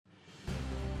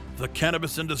The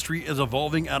cannabis industry is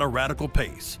evolving at a radical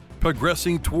pace,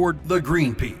 progressing toward the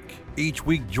green peak. Each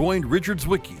week, join Richard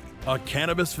Zwicky, a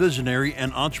cannabis visionary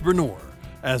and entrepreneur,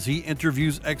 as he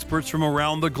interviews experts from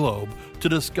around the globe to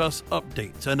discuss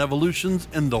updates and evolutions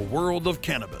in the world of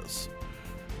cannabis.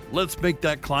 Let's make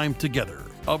that climb together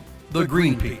up the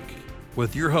green peak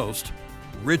with your host,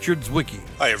 Richard Zwicky.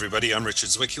 Hi, everybody. I'm Richard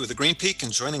Zwicky with the Green Peak,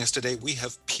 and joining us today, we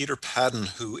have Peter Padden,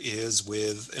 who is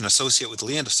an associate with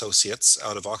Lee & Associates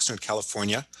out of Oxnard,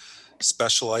 California,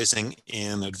 specializing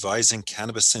in advising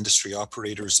cannabis industry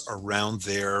operators around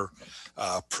their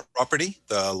property,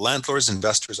 the landlords,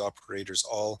 investors, operators,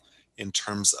 all in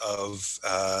terms of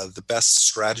the best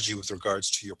strategy with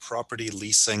regards to your property,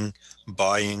 leasing,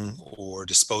 buying, or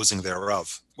disposing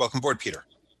thereof. Welcome aboard, Peter.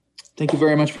 Thank you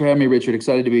very much for having me, Richard.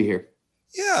 Excited to be here.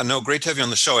 Yeah, no, great to have you on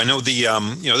the show. I know this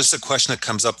is a question that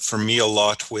comes up for me a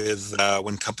lot with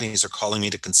when companies are calling me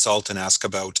to consult and ask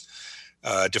about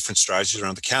different strategies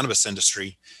around the cannabis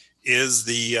industry, is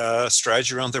the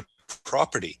strategy around their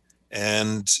property.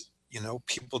 And,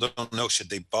 people don't know, should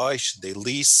they buy, should they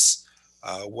lease?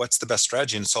 What's the best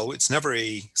strategy? And so it's never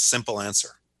a simple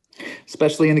answer.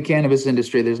 Especially in the cannabis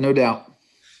industry, there's no doubt.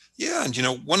 Yeah, and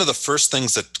one of the first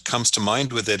things that comes to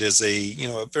mind with it is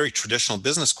a very traditional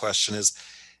business question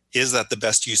is that the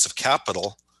best use of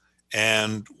capital?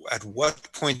 And at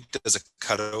what point does it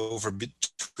cut over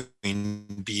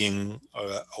between being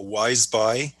a wise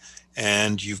buy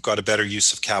and you've got a better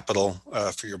use of capital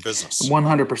for your business?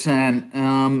 100%.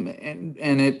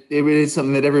 And it is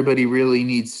something that everybody really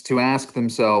needs to ask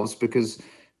themselves, because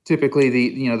typically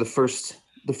the first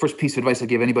piece of advice I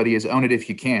give anybody is own it if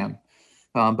you can.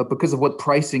 But because of what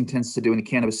pricing tends to do in the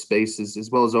cannabis space, as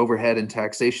well as overhead and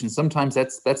taxation, sometimes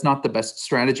that's not the best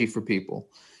strategy for people.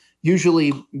 Usually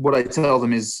what I tell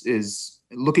them is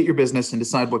look at your business and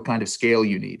decide what kind of scale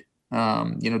you need.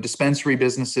 Dispensary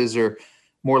businesses are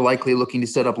more likely looking to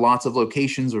set up lots of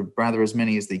locations, or rather as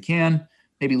many as they can.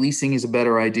 Maybe leasing is a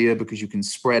better idea because you can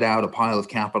spread out a pile of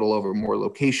capital over more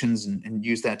locations and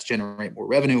use that to generate more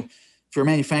revenue. If you're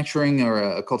manufacturing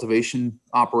or a cultivation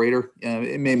operator,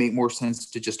 it may make more sense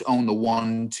to just own the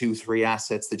 1, 2, 3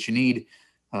 assets that you need,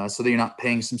 so that you're not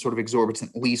paying some sort of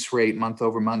exorbitant lease rate month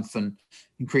over month, and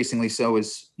increasingly so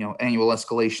as annual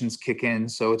escalations kick in.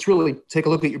 So it's really take a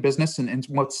look at your business and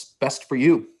what's best for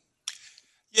you.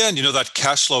 Yeah, and that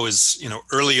cash flow is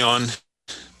early on,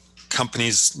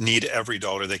 companies need every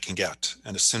dollar they can get,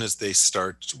 and as soon as they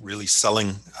start really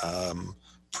selling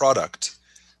product,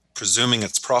 presuming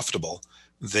it's profitable,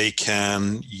 they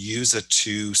can use it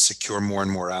to secure more and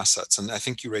more assets. And I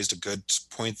think you raised a good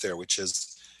point there, which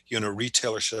is, a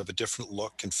retailer should have a different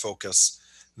look and focus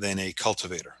than a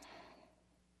cultivator.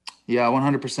 Yeah,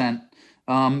 100%.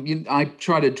 I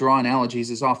try to draw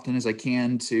analogies as often as I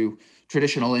can to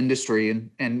traditional industry,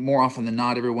 and more often than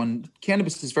not,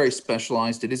 cannabis is very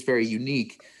specialized. It is very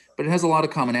unique, but it has a lot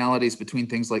of commonalities between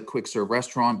things like quick serve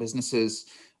restaurant businesses,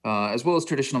 as well as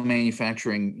traditional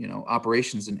manufacturing,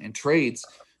 operations and trades.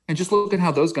 And just look at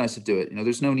how those guys would do it.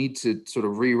 There's no need to sort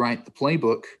of rewrite the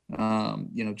playbook.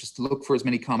 Just look for as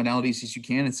many commonalities as you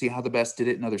can and see how the best did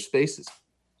it in other spaces.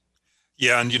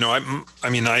 Yeah, and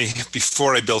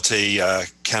before I built a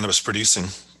cannabis producing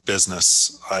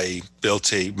business,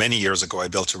 many years ago, I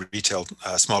built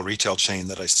a small retail chain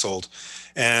that I sold,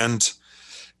 and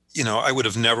I would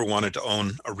have never wanted to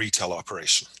own a retail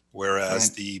operation. Whereas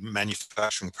Right. The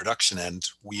manufacturing production end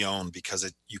we own, because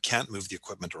you can't move the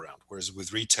equipment around. Whereas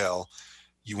with retail,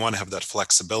 you want to have that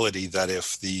flexibility that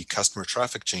if the customer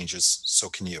traffic changes, so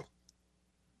can you.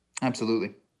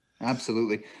 Absolutely.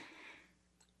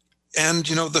 And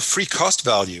the free cost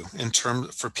value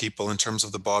for people in terms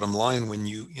of the bottom line, when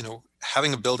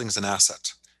having a building is an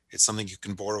asset. It's something you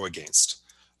can borrow against.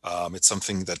 It's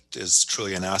something that is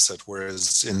truly an asset.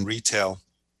 Whereas in retail,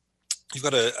 you've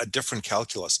got a different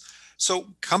calculus.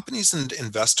 So companies and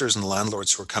investors and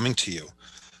landlords who are coming to you,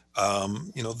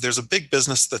 there's a big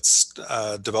business that's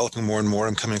developing more and more.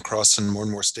 I'm coming across in more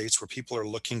and more states where people are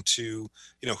looking to,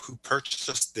 who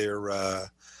purchased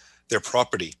their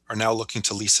property are now looking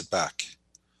to lease it back.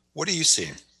 What are you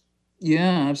seeing?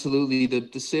 Yeah, absolutely.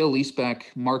 The sale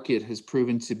leaseback market has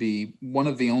proven to be one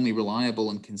of the only reliable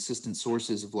and consistent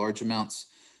sources of large amounts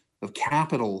of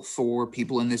capital for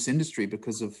people in this industry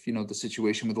because of, the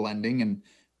situation with lending and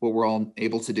what we're all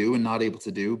able to do and not able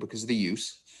to do because of the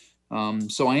use.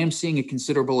 So I am seeing a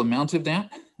considerable amount of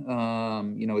that.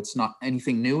 It's not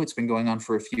anything new. It's been going on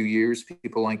for a few years.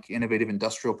 People like Innovative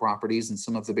Industrial Properties and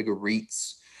some of the bigger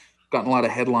REITs gotten a lot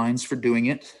of headlines for doing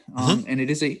it. And it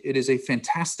is a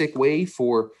fantastic way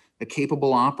for a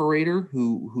capable operator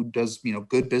who does,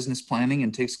 good business planning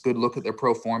and takes a good look at their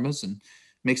pro formas and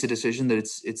makes a decision that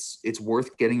it's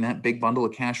worth getting that big bundle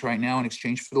of cash right now in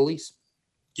exchange for the lease.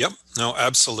 Yep. No,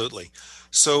 absolutely.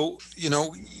 So,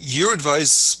 you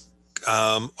advise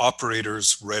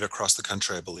operators right across the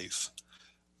country, I believe.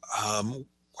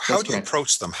 How do you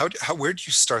approach them? Where do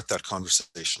you start that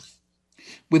conversation?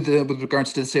 With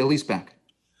regards to the sale leaseback?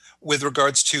 With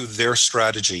regards to their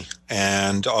strategy.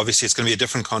 And obviously it's going to be a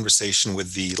different conversation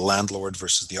with the landlord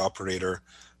versus the operator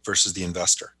versus the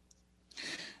investor.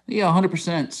 Yeah,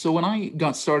 100%. So when I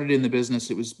got started in the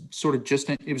business, it was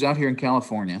it was out here in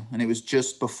California, and it was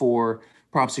just before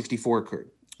Prop 64 occurred.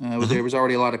 There was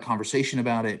already a lot of conversation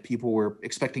about it. People were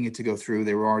expecting it to go through.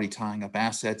 They were already tying up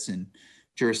assets in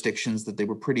jurisdictions that they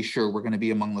were pretty sure were going to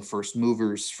be among the first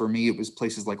movers. For me, it was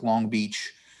places like Long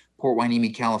Beach, Port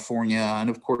Hueneme, California. And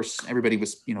of course, everybody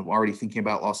was, already thinking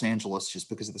about Los Angeles just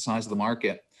because of the size of the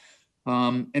market.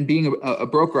 And being a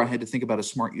broker, I had to think about a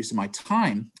smart use of my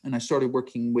time. And I started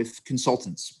working with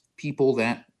consultants, people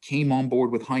that came on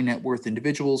board with high net worth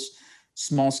individuals,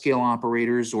 small scale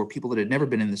operators, or people that had never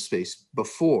been in this space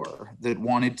before that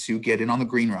wanted to get in on the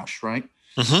green rush, right?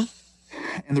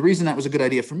 And the reason that was a good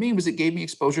idea for me was it gave me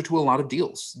exposure to a lot of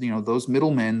deals. Those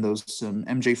middlemen, those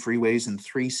MJ Freeways and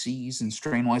 3Cs and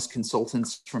Strainwise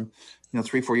consultants from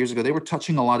 3-4 years ago, they were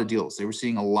touching a lot of deals. They were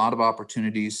seeing a lot of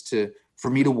opportunities for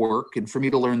me to work and for me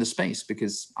to learn the space,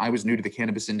 because I was new to the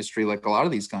cannabis industry, like a lot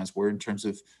of these guys were, in terms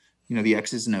of the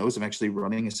X's and O's of actually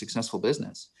running a successful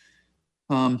business.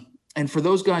 And for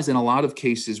those guys, in a lot of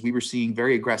cases, we were seeing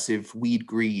very aggressive weed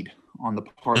greed on the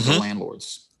part of the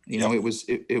landlords. It was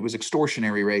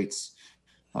extortionary rates,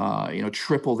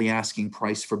 triple the asking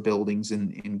price for buildings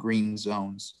in green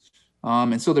zones.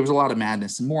 And so there was a lot of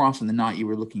madness. And more often than not, you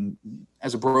were looking,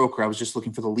 as a broker, I was just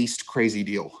looking for the least crazy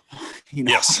deal.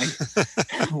 Yes.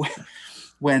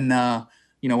 When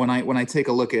I take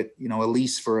a look at, a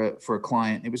lease for a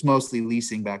client, it was mostly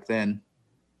leasing back then,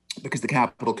 because the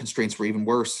capital constraints were even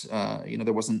worse.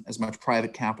 There wasn't as much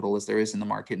private capital as there is in the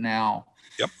market now.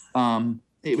 Yep.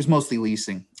 It was mostly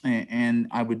leasing, and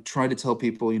I would try to tell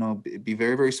people, be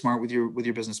very, very smart with your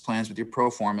business plans, with your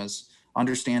pro formas,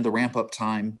 understand the ramp up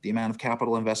time, the amount of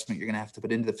capital investment you're going to have to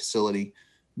put into the facility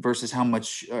versus how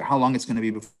long it's going to be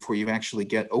before you actually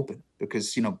get open.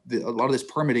 Because, a lot of this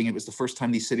permitting, it was the first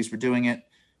time these cities were doing it.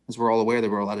 As we're all aware, there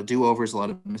were a lot of do-overs, a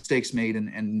lot of mistakes made,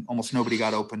 and almost nobody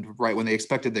got opened right when they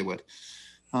expected they would.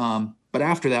 But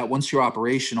after that, once you're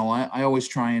operational, I always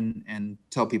try and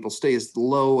tell people stay as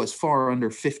low, as far under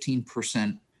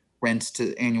 15% rent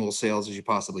to annual sales as you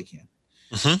possibly can.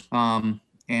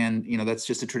 And, that's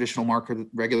just a traditional marker that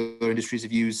regular industries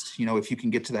have used. If you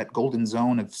can get to that golden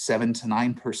zone of 7 to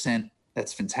 9%,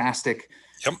 that's fantastic.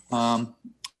 Yep.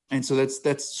 And so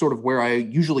that's sort of where I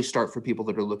usually start for people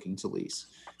that are looking to lease.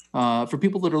 For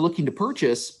people that are looking to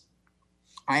purchase,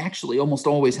 I actually almost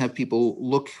always have people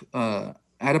look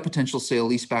at a potential sale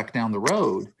leaseback down the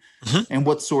road, and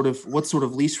what sort of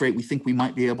lease rate we think we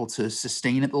might be able to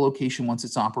sustain at the location once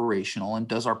it's operational, and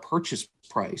does our purchase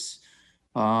price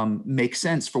make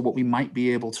sense for what we might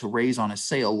be able to raise on a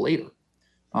sale later.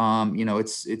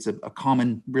 It's a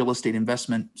common real estate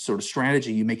investment sort of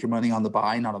strategy. You make your money on the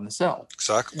buy, not on the sell.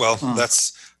 Exactly. Well,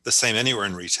 that's the same anywhere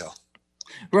in retail.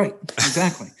 Right.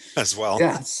 Exactly. As well.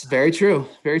 Yeah, it's very true.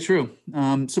 Very true.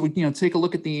 So we, take a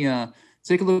look at the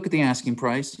asking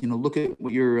price. Look at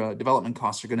what your development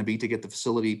costs are going to be to get the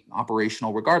facility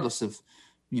operational, regardless of,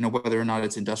 whether or not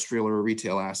it's industrial or a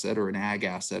retail asset or an ag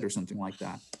asset or something like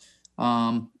that.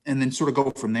 And then sort of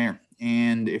go from there.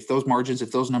 And if those margins,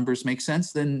 if those numbers make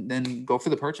sense, then go for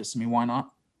the purchase. I mean, why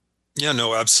not? Yeah,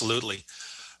 no, absolutely.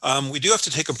 We do have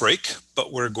to take a break,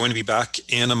 but we're going to be back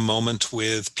in a moment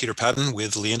with Peter Padden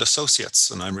with Lee & Associates,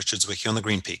 and I'm Richard Zwicky on the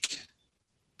Green Peak.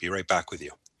 Be right back with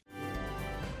you.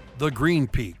 The Green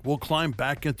Peak will climb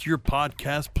back into your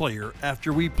podcast player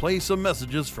after we play some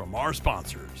messages from our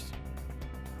sponsors.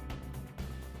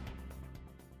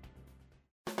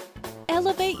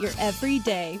 Elevate your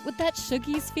everyday with that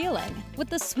Shuggies feeling, with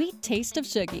the sweet taste of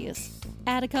Shuggies.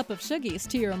 Add a cup of Shuggies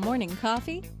to your morning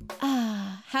coffee.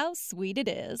 Ah, how sweet it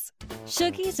is.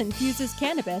 Shuggies infuses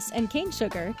cannabis and cane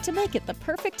sugar to make it the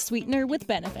perfect sweetener with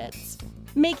benefits.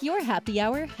 Make your happy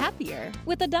hour happier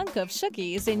with a dunk of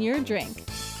Shuggies in your drink.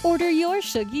 Order your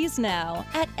Shuggies now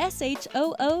at shoogies.com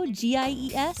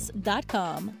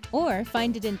or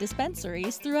find it in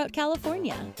dispensaries throughout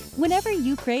California. Whenever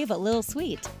you crave a little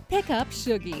sweet, pick up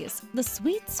Shuggies, the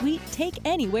sweet, sweet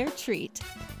take-anywhere treat.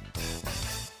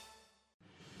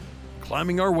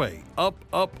 Climbing our way up,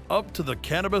 up, up to the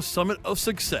Cannabis Summit of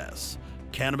Success.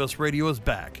 Cannabis Radio is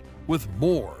back with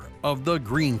more of the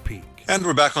Green Peak. And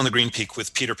we're back on the Green Peak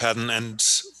with Peter Padden. And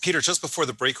Peter, just before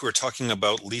the break, we were talking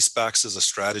about leasebacks as a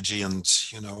strategy, and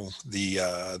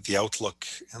the outlook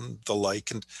and the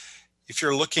like. And if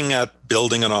you're looking at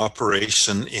building an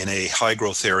operation in a high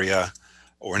growth area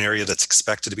or an area that's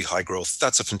expected to be high growth,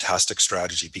 that's a fantastic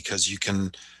strategy because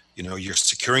you're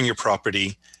securing your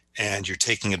property and you're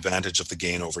taking advantage of the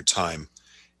gain over time.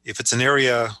 If it's an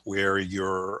area where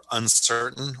you're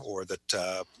uncertain or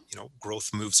that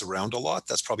growth moves around a lot,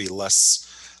 that's probably less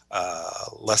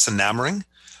enamoring.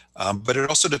 But it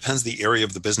also depends the area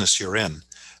of the business you're in.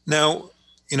 Now,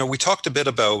 we talked a bit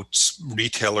about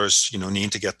retailers, needing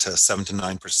to get to 7 to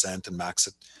 9% and max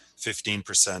at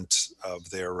 15% of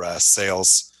their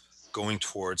sales going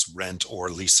towards rent or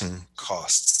leasing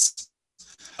costs.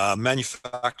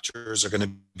 Manufacturers are going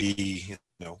to be,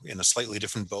 in a slightly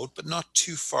different boat, but not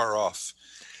too far off.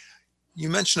 You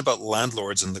mentioned about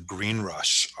landlords and the green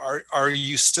rush. Are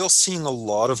you still seeing a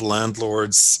lot of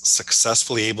landlords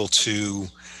successfully able to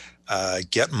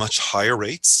get much higher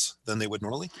rates than they would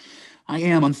normally? I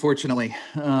am, unfortunately,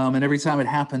 and every time it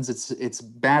happens, it's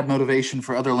bad motivation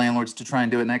for other landlords to try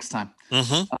and do it next time.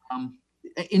 Mm-hmm.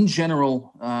 In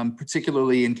general,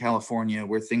 particularly in California,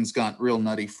 where things got real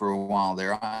nutty for a while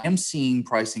there, I am seeing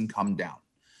pricing come down.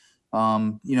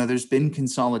 There's been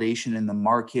consolidation in the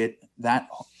market. That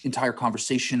entire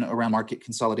conversation around market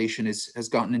consolidation has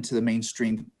gotten into the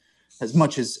mainstream as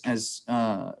much as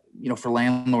for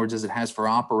landlords as it has for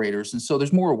operators. And so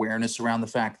there's more awareness around the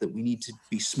fact that we need to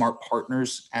be smart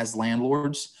partners as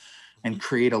landlords and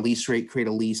create a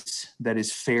lease that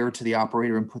is fair to the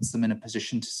operator and puts them in a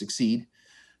position to succeed.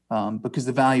 Because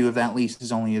the value of that lease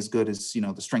is only as good as,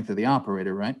 the strength of the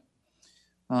operator, right?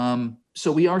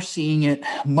 So we are seeing it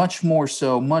much more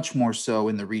so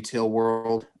in the retail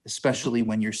world, especially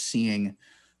when you're seeing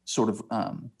sort of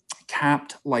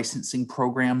capped licensing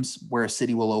programs where a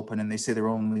city will open and they say they're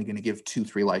only going to give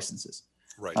 2-3 licenses.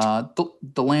 Right.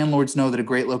 The landlords know that a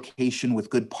great location with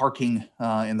good parking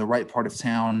in the right part of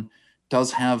town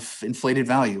does have inflated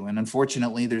value. And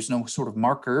unfortunately, there's no sort of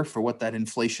marker for what that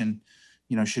inflation,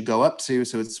 should go up to.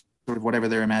 So it's sort of whatever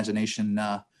their imagination,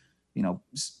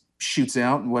 shoots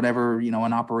out and whatever,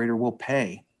 an operator will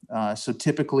pay. So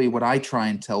typically what I try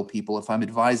and tell people if I'm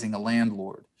advising a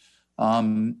landlord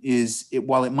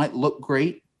while it might look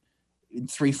great, in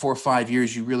 3, 4, 5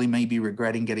 years, you really may be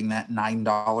regretting getting that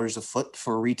 $9 a foot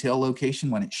for a retail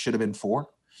location when it should have been $4.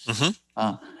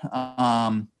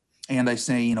 Mm-hmm. And I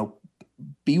say,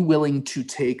 be willing to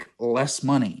take less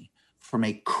money from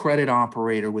a credit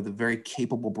operator with a very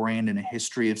capable brand and a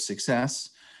history of success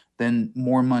than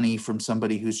more money from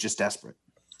somebody who's just desperate.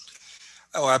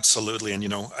 Oh, absolutely. And,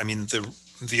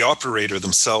 the operator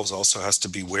themselves also has to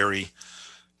be wary.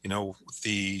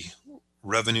 The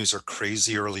revenues are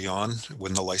crazy early on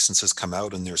when the licenses come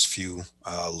out and there's few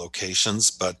locations,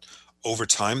 but over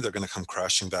time, they're going to come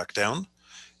crashing back down.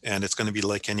 And it's going to be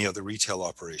like any other retail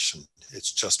operation.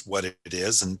 It's just what it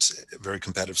is, and a very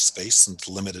competitive space and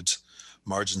limited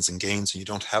margins and gains, and you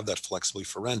don't have that flexibility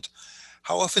for rent.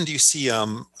 How often do you see,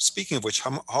 speaking of which,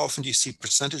 how often do you see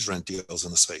percentage rent deals in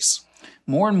the space?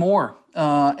 More and more.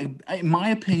 In my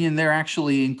opinion, they're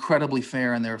actually incredibly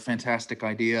fair, and they're a fantastic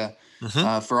idea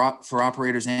for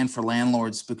operators and for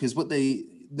landlords, because what they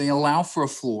allow for a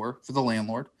floor for the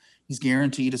landlord. He's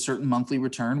guaranteed a certain monthly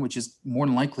return, which is more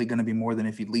than likely going to be more than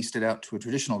if he'd leased it out to a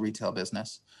traditional retail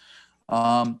business.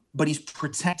 But he's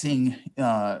protecting,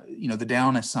 the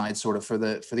downside sort of for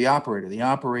the operator. The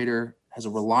operator has a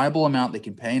reliable amount they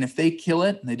can pay, and if they kill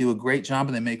it and they do a great job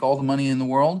and they make all the money in the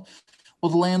world, well,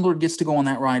 the landlord gets to go on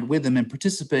that ride with them and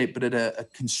participate, but at a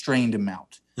constrained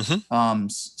amount. Mm-hmm.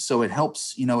 So it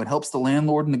helps, the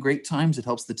landlord in the great times, it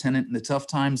helps the tenant in the tough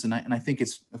times, and I think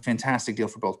it's a fantastic deal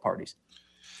for both parties.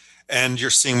 And you're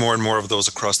seeing more and more of those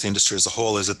across the industry as a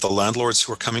whole. Is it the landlords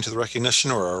who are coming to the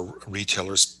recognition, or are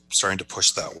retailers starting to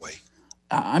push that way?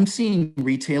 I'm seeing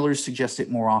retailers suggest it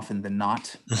more often than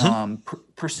not. Mm-hmm.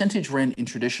 Percentage rent in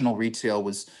traditional retail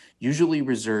was usually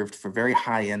reserved for very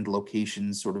high-end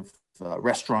locations, sort of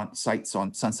restaurant sites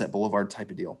on Sunset Boulevard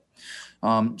type of deal.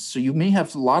 So you may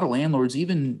have a lot of landlords,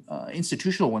 even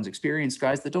institutional ones, experienced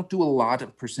guys that don't do a lot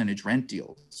of percentage rent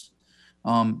deals.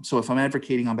 So if I'm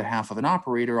advocating on behalf of an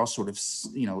operator, I'll sort of,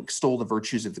 extol the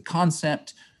virtues of the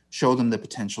concept, show them the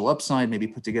potential upside, maybe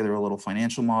put together a little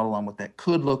financial model on what that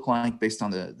could look like based on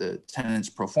the tenant's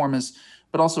pro formas,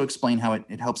 but also explain how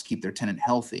it helps keep their tenant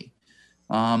healthy.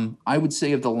 I would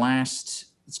say of the last,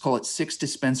 let's call it 6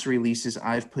 dispensary leases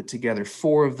I've put together,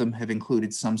 4 of them have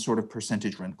included some sort of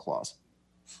percentage rent clause.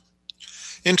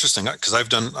 Interesting, because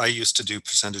I used to do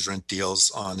percentage rent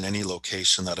deals on any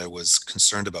location that I was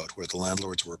concerned about, where the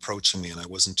landlords were approaching me and I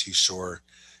wasn't too sure,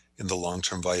 in the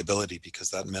long-term viability, because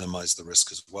that minimized the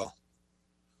risk as well.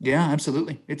 Yeah,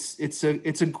 absolutely. It's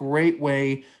a great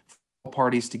way for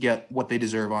parties to get what they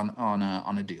deserve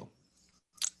on a deal.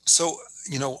 So,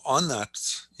 on that,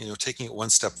 taking it one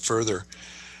step further,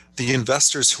 the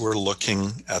investors who are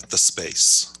looking at the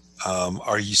space,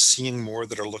 are you seeing more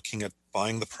that are looking at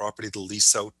buying the property to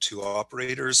lease out to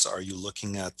operators? Are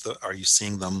you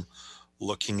seeing them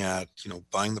looking at,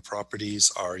 buying the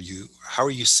properties? How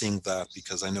are you seeing that?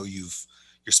 Because I know you're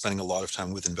spending a lot of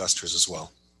time with investors as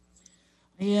well.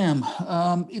 I am.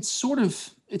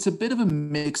 It's a bit of a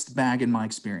mixed bag in my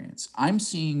experience. I'm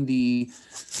seeing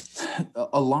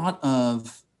a lot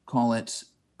of, call it,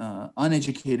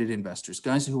 uneducated investors,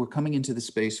 guys who are coming into the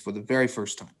space for the very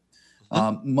first time.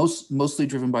 Mostly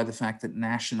driven by the fact that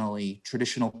nationally,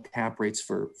 traditional cap rates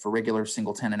for regular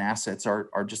single tenant assets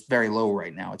are just very low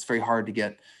right now. It's very hard to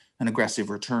get an aggressive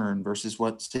return versus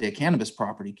what, say, a cannabis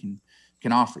property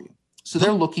can offer you. So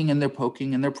they're looking and they're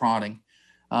poking and they're prodding,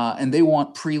 and they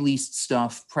want pre-leased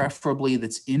stuff, preferably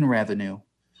that's in revenue,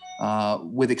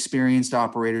 with experienced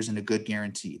operators and a good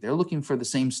guarantee. They're looking for the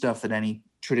same stuff that any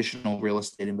traditional real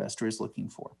estate investor is looking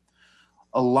for.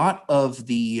 A lot of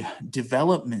the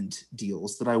development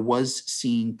deals that I was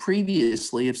seeing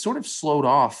previously have sort of slowed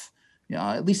off,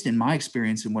 at least in my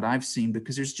experience and what I've seen,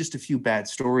 because there's just a few bad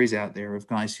stories out there of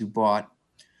guys who bought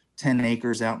 10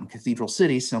 acres out in Cathedral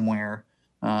City somewhere,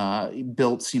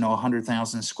 built,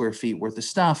 100,000 square feet worth of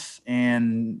stuff,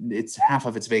 and half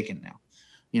of it's vacant now.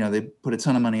 They put a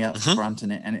ton of money up front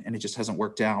and it just hasn't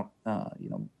worked out.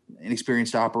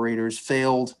 Inexperienced operators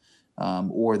failed,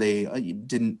 or they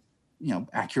didn't,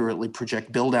 accurately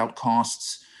project build out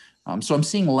costs. So I'm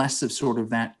seeing less of sort of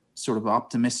that sort of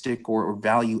optimistic or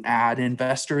value add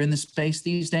investor in the space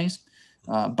these days.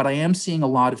 But I am seeing a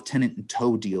lot of tenant and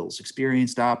tow deals,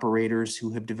 experienced operators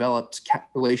who have developed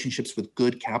relationships with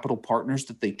good capital partners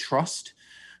that they trust,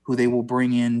 who they will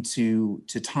bring in to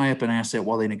tie up an asset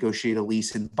while they negotiate a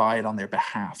lease and buy it on their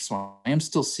behalf. So I am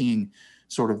still seeing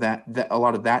sort of that a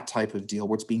lot of that type of deal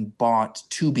where it's being bought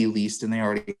to be leased and they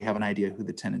already have an idea who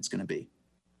the tenant's going to be.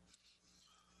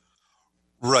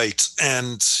 Right.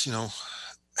 And,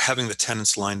 having the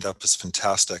tenants lined up is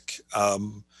fantastic.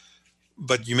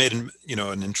 But you made, an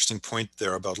interesting point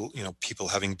there about, people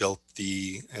having built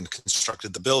and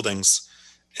constructed the buildings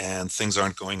and things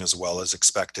aren't going as well as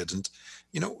expected. And,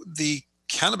 the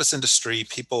cannabis industry,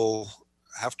 people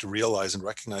have to realize and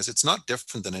recognize it's not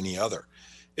different than any other.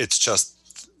 It's just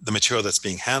the material that's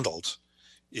being handled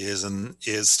is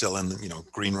still in,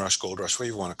 green rush, gold rush,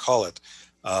 whatever you want to call it.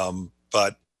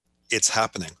 But it's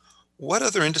happening. What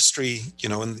other industry,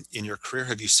 in your career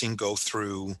have you seen go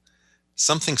through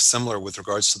something similar with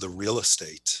regards to the real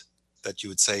estate that you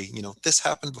would say, this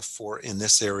happened before in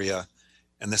this area,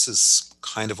 and this is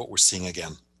kind of what we're seeing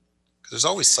again? Because there's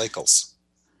always cycles.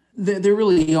 There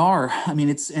really are. I mean,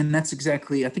 that's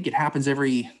exactly, I think it happens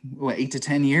every 8 to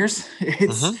 10 years.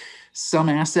 It's some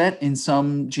asset in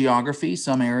some geography,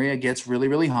 some area gets really,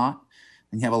 really hot,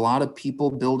 and you have a lot of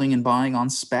people building and buying on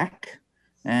spec,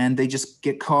 and they just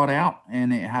get caught out,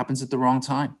 and it happens at the wrong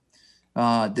time.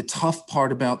 The tough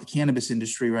part about the cannabis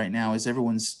industry right now is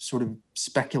everyone's sort of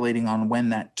speculating on when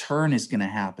that turn is going to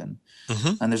happen.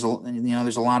 And there's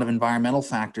a lot of environmental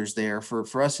factors there.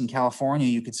 For us in California,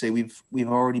 you could say we've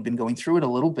already been going through it a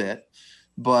little bit,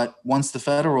 but once the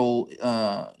federal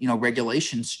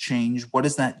regulations change, what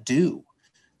does that do?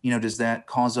 Does that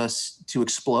cause us to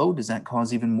explode? Does that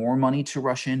cause even more money to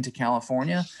rush into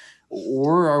California?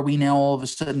 Or are we now all of a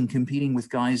sudden competing with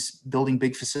guys building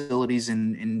big facilities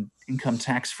in income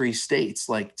tax-free states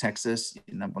like Texas,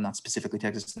 well, not specifically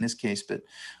Texas in this case, but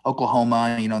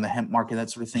Oklahoma, the hemp market, that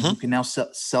sort of thing, who can now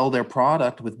sell their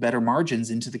product with better margins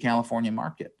into the California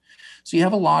market. So you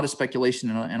have a lot of speculation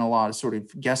and a lot of sort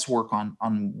of guesswork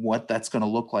on what that's going to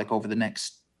look like over the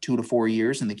next 2 to 4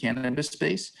 years in the cannabis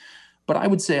space. But I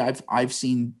would say I've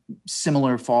seen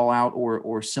similar fallout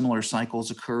or similar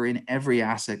cycles occur in every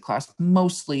asset class,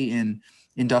 mostly in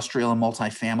industrial and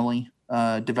multifamily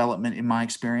development, in my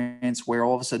experience, where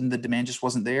all of a sudden the demand just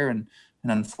wasn't there, and an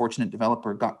unfortunate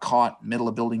developer got caught in the middle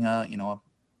of building a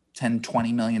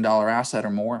 $10-20 million asset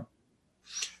or more.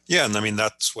 Yeah, and I mean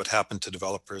that's what happened to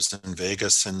developers in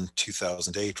Vegas in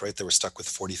 2008, right? They were stuck with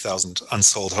 40,000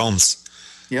 unsold homes.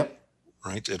 Yep.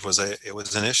 Right. It was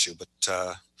an issue,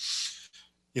 but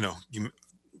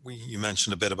you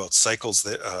mentioned a bit about cycles,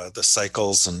 the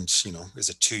cycles, and is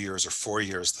it 2 years or 4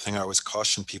 years? The thing I always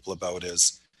caution people about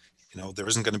is, there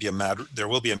isn't going to be there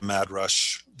will be a mad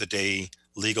rush the day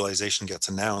legalization gets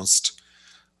announced,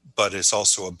 but it's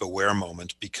also a beware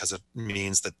moment, because it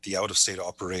means that the out-of-state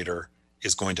operator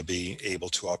is going to be able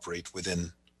to operate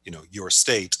within your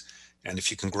state. And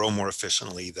if you can grow more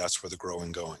efficiently, that's where the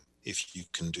growing going. If you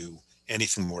can do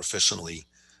anything more efficiently,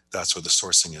 that's where the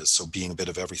sourcing is. So being a bit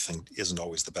of everything isn't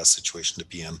always the best situation to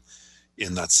be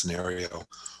in that scenario.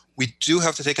 We do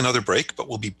have to take another break, but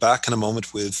we'll be back in a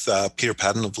moment with Peter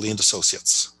Padden of Lee and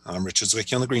Associates. I'm Richard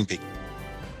Zwicky on the Green Peak.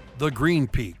 The Green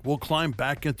Peak will climb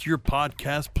back into your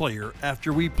podcast player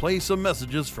after we play some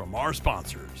messages from our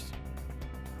sponsors.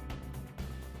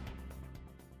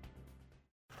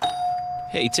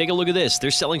 Hey, take a look at this. They're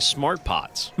selling smart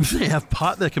pots. They have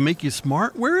pot that can make you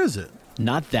smart? Where is it?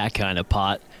 Not that kind of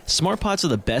pot. Smart pots are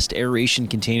the best aeration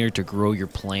container to grow your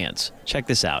plants. Check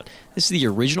this out. This is the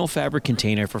original fabric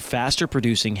container for faster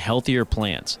producing, healthier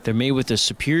plants. They're made with a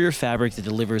superior fabric that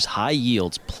delivers high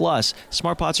yields. Plus,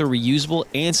 smart pots are reusable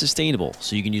and sustainable,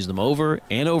 so you can use them over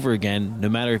and over again, no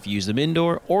matter if you use them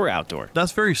indoor or outdoor.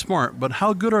 That's very smart, but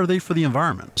how good are they for the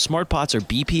environment? Smart pots are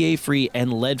BPA-free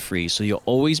and lead-free, so you'll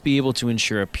always be able to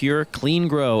ensure a pure, clean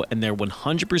grow, and they're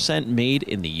 100% made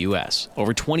in the U.S.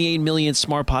 Over 28 million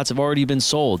smart pots have already been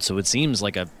sold, so it seems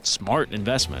like a smart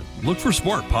investment. Look for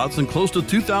smart pots in close to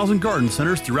 2,000 garden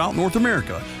centers throughout North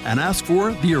America and ask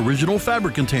for the original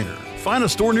fabric container. Find a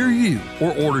store near you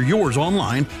or order yours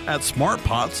online at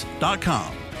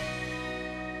smartpots.com.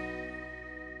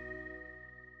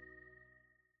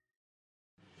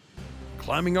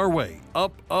 Climbing our way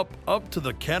up to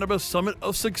the Cannabis Summit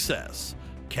of Success.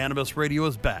 Cannabis Radio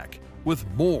is back with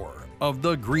more of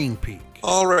the Green Peak.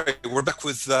 All right, we're back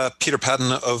with Peter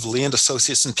Padden of Lee and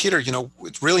Associates. And Peter,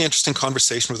 it's really interesting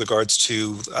conversation with regards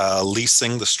to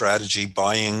leasing, the strategy,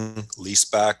 buying, lease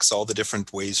backs, all the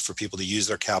different ways for people to use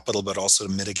their capital, but also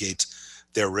to mitigate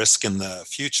their risk in the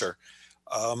future.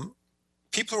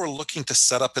 People who are looking to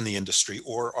set up in the industry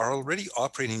or are already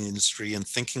operating in the industry and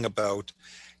thinking about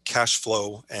cash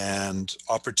flow and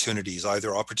opportunities,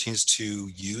 either opportunities to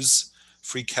use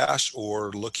free cash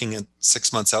or looking at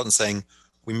 6 months out and saying,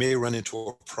 we may run into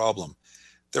a problem.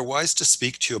 They're wise to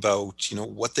speak to you about,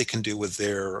 what they can do with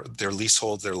their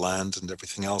leasehold, their land, and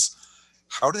everything else.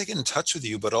 How do they get in touch with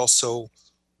you? But also,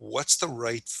 what's the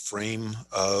right frame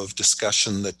of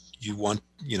discussion that you want,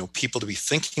 people to be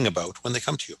thinking about when they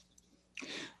come to you?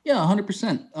 Yeah,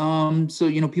 100%.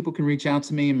 So, people can reach out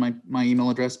to me. My email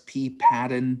address,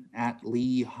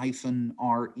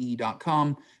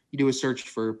 ppadden@lee-re.com. You do a search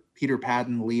for Peter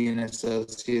Padden, Lee and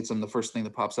Associates. I'm the first thing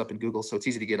that pops up in Google, so it's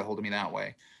easy to get a hold of me that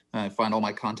way. Find all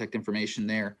my contact information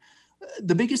there.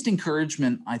 The biggest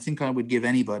encouragement I think I would give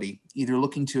anybody, either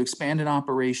looking to expand an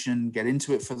operation, get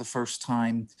into it for the first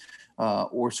time,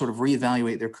 or sort of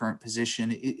reevaluate their current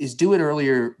position, is do it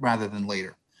earlier rather than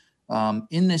later.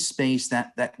 In this space,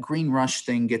 that green rush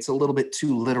thing gets a little bit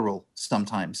too literal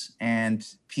sometimes, and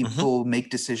people make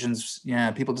decisions.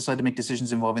 Yeah, people decide to make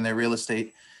decisions involving their real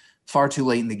estate far too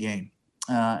late in the game.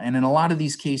 And in a lot of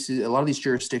these cases, a lot of these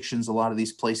jurisdictions, a lot of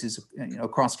these places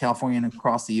across California and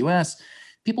across the US,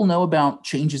 people know about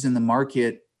changes in the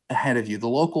market ahead of you. The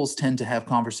locals tend to have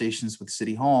conversations with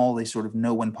City Hall. They sort of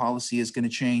know when policy is going to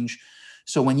change.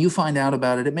 So when you find out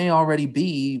about it, it may already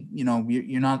be,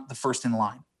 you're not the first in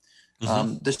line.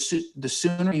 The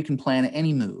sooner you can plan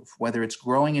any move, whether it's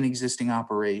growing an existing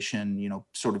operation,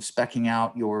 sort of speccing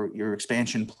out your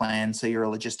expansion plan, say you're a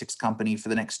logistics company for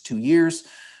the next 2 years.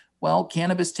 Well,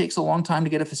 cannabis takes a long time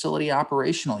to get a facility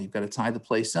operational. You've got to tie the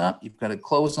place up. You've got to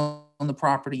close on the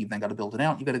property. You've then got to build it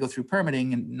out. You've got to go through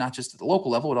permitting, and not just at the local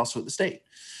level, but also at the state.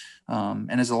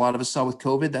 And as a lot of us saw with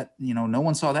COVID, that, no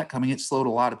one saw that coming. It slowed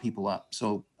a lot of people up.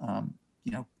 So,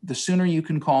 the sooner you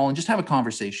can call and just have a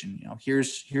conversation,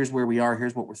 here's where we are,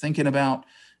 here's what we're thinking about.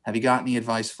 Have you got any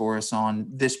advice for us on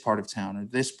this part of town or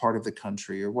this part of the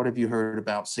country? Or what have you heard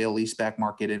about sale leaseback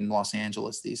market in Los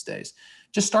Angeles these days?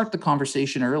 Just start the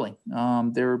conversation early.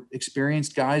 There are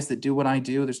experienced guys that do what I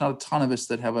do. There's not a ton of us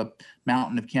that have a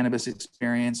mountain of cannabis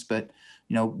experience, but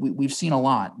we've seen a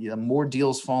lot. More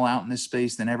deals fall out in this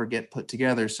space than ever get put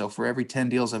together. So for every 10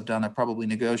 deals I've done, I've probably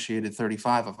negotiated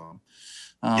 35 of them.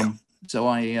 So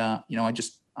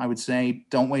I would say,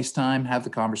 don't waste time, have the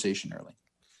conversation early.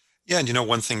 Yeah. And,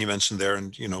 one thing you mentioned there,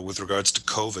 and, with regards to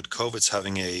COVID's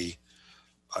having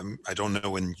I don't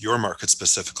know in your market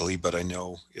specifically, but I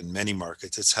know in many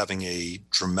markets, it's having a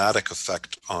dramatic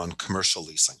effect on commercial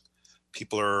leasing.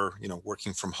 People are,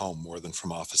 working from home more than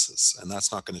from offices, and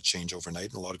that's not going to change overnight.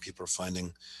 And a lot of people are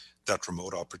finding that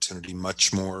remote opportunity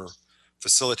much more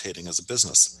facilitating as a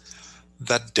business.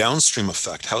 That downstream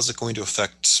effect, how is it going to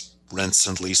affect rents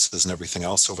and leases and everything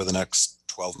else over the next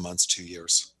 12 months, 2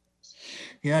 years?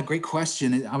 Yeah, great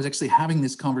question. I was actually having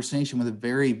this conversation with a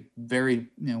very, very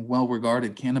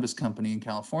well-regarded cannabis company in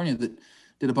California that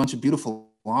did a bunch of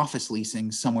beautiful office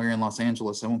leasing somewhere in Los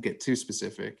Angeles. I won't get too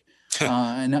specific.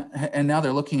 And now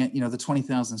they're looking at, the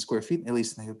 20,000 square feet at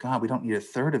least, and they go, God, we don't need a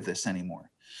third of this anymore.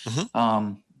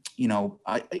 Mm-hmm.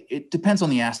 It depends on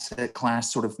the asset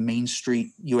class. Sort of Main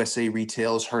Street USA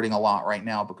retail is hurting a lot right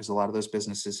now because a lot of those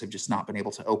businesses have just not been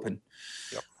able to open.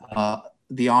 Yep.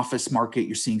 The office market,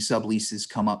 you're seeing subleases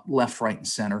come up left, right, and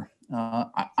center.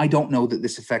 I don't know that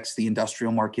this affects the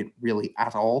industrial market really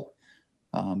at all,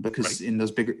 because in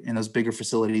those bigger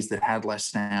facilities that had less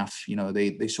staff,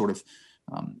 they sort of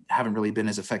haven't really been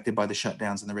as affected by the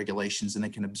shutdowns and the regulations, and they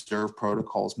can observe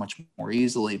protocols much more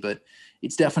easily. But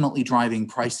it's definitely driving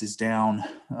prices down.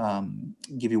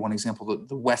 Give you one example: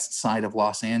 the west side of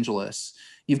Los Angeles,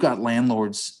 you've got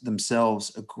landlords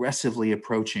themselves aggressively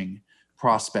approaching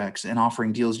prospects and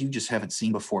offering deals you just haven't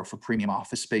seen before for premium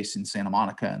office space in Santa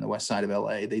Monica and the west side of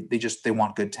LA. They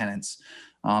want good tenants,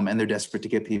 and they're desperate to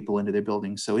get people into their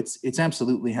buildings. So it's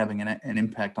absolutely having an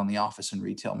impact on the office and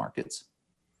retail markets.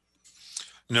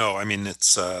 No, I mean,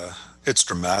 it's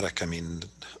dramatic. I mean,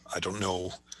 I don't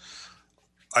know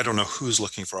who's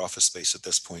looking for office space at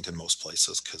this point in most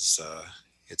places, because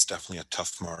it's definitely a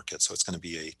tough market. So it's going to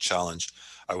be a challenge.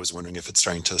 I was wondering if it's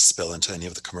starting to spill into any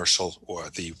of the commercial or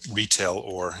the retail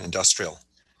or industrial.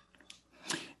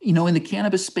 In the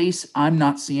cannabis space, I'm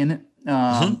not seeing it.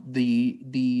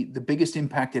 The biggest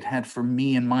impact it had for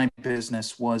me and my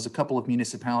business was a couple of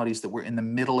municipalities that were in the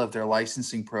middle of their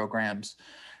licensing programs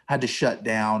had to shut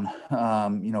down,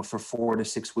 for 4 to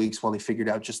 6 weeks while they figured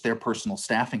out just their personal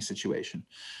staffing situation.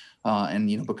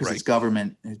 Because it's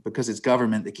government,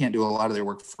 they can't do a lot of their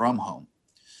work from home.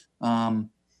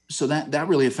 So that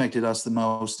really affected us the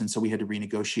most. And so we had to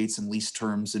renegotiate some lease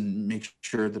terms and make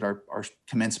sure that our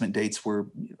commencement dates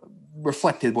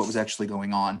reflected what was actually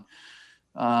going on.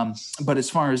 But as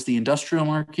far as the industrial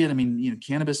market, I mean,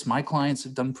 cannabis, my clients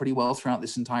have done pretty well throughout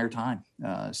this entire time.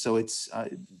 So it's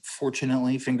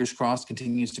fortunately, fingers crossed,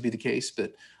 continues to be the case,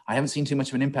 but I haven't seen too much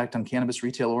of an impact on cannabis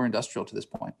retail or industrial to this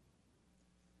point.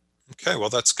 Okay, well,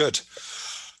 that's good.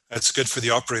 That's good for the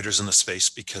operators in the space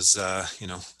because,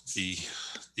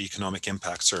 the economic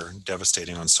impacts are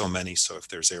devastating on so many. So if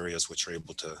there's areas which are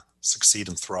able to succeed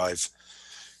and thrive,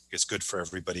 it's good for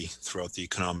everybody throughout the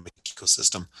economic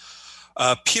ecosystem.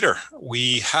 Peter,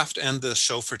 we have to end the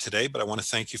show for today, but I want to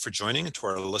thank you for joining and to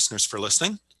our listeners for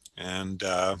listening. And,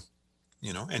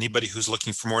 anybody who's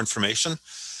looking for more information,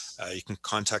 you can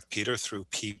contact Peter through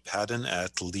Padden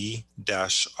at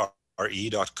lee-re.com,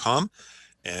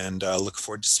 and look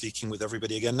forward to speaking with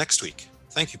everybody again next week.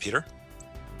 Thank you, Peter.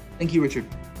 Thank you, Richard.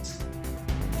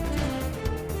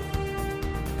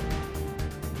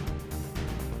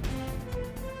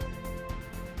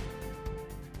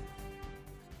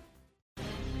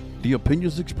 The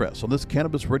opinions expressed on this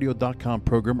CannabisRadio.com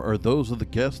program are those of the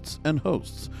guests and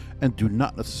hosts and do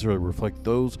not necessarily reflect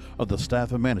those of the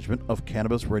staff and management of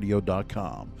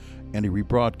CannabisRadio.com. Any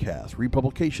rebroadcast,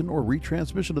 republication, or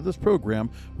retransmission of this program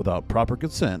without proper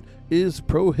consent is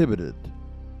prohibited.